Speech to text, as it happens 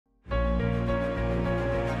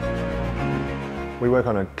We work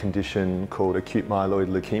on a condition called acute myeloid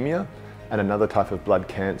leukemia and another type of blood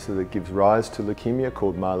cancer that gives rise to leukemia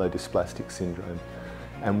called myelodysplastic syndrome.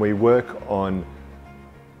 And we work on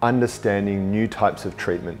understanding new types of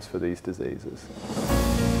treatments for these diseases.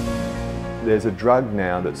 There's a drug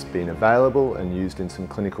now that's been available and used in some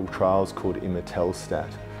clinical trials called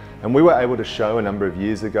imetelstat. And we were able to show a number of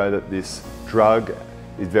years ago that this drug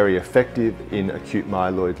is very effective in acute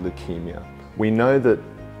myeloid leukemia. We know that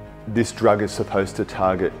this drug is supposed to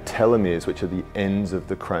target telomeres, which are the ends of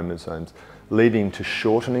the chromosomes, leading to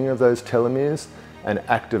shortening of those telomeres and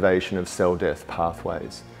activation of cell death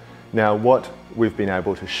pathways. Now, what we've been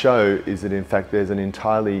able to show is that in fact there's an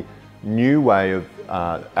entirely new way of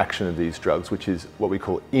action of these drugs, which is what we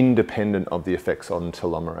call independent of the effects on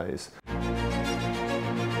telomerase.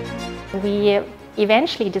 We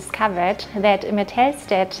eventually discovered that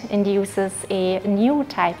imetelstat induces a new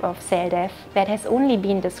type of cell death that has only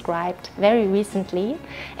been described very recently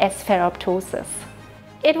as ferroptosis.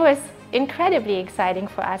 It was incredibly exciting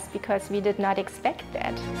for us because we did not expect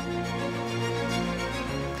that.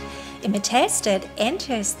 Imetelstat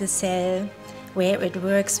enters the cell where it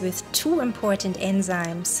works with two important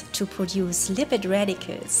enzymes to produce lipid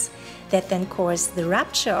radicals that then cause the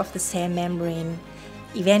rupture of the cell membrane,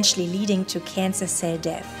 eventually leading to cancer cell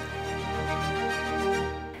death.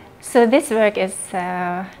 So this work is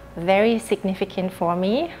very significant for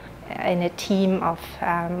me in a team of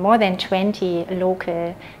more than 20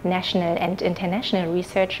 local, national and international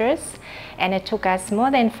researchers, and it took us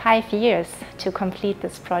more than 5 years to complete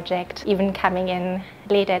this project, even coming in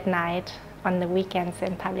late at night on the weekends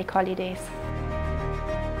and public holidays.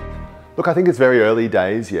 Look, I think it's very early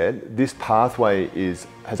days yet. This pathway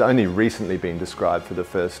has only recently been described for the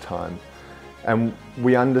first time. And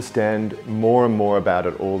we understand more and more about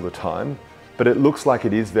it all the time. But it looks like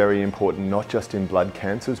it is very important, not just in blood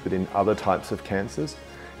cancers, but in other types of cancers.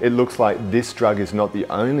 It looks like this drug is not the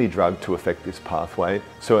only drug to affect this pathway,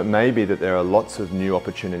 so it may be that there are lots of new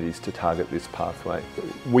opportunities to target this pathway.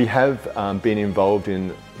 We have been involved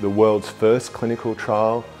in the world's first clinical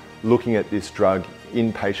trial looking at this drug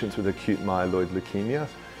in patients with acute myeloid leukemia,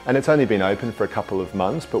 and it's only been open for a couple of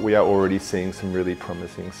months, but we are already seeing some really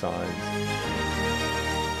promising signs.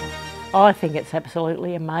 I think it's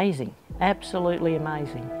absolutely amazing, absolutely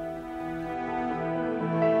amazing.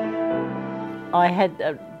 I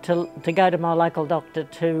had to go to my local doctor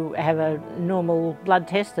to have a normal blood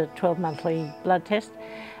test, a 12-monthly blood test,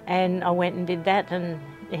 and I went and did that, and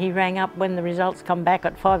he rang up when the results come back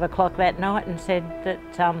at 5 o'clock that night and said that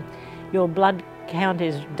your blood count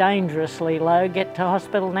is dangerously low, get to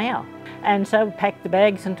hospital now. And so packed the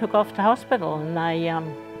bags and took off to hospital, and they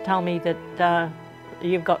told me that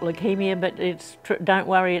you've got leukemia, but don't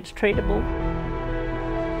worry, it's treatable.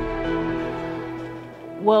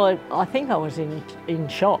 Well, I think I was in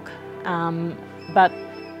shock, but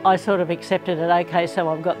I sort of accepted it. Okay, so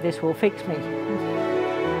I've got this, will fix me.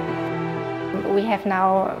 We have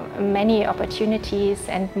now many opportunities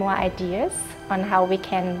and more ideas on how we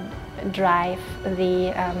can drive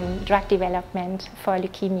the drug development for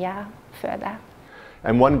leukemia further.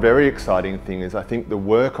 And one very exciting thing is I think the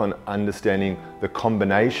work on understanding the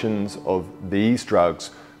combinations of these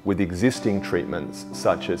drugs with existing treatments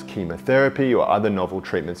such as chemotherapy or other novel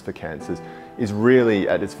treatments for cancers is really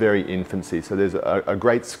at its very infancy. So there's a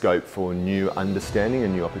great scope for new understanding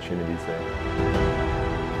and new opportunities there.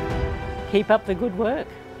 Keep up the good work.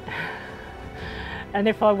 And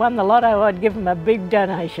if I won the lotto, I'd give them a big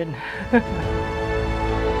donation.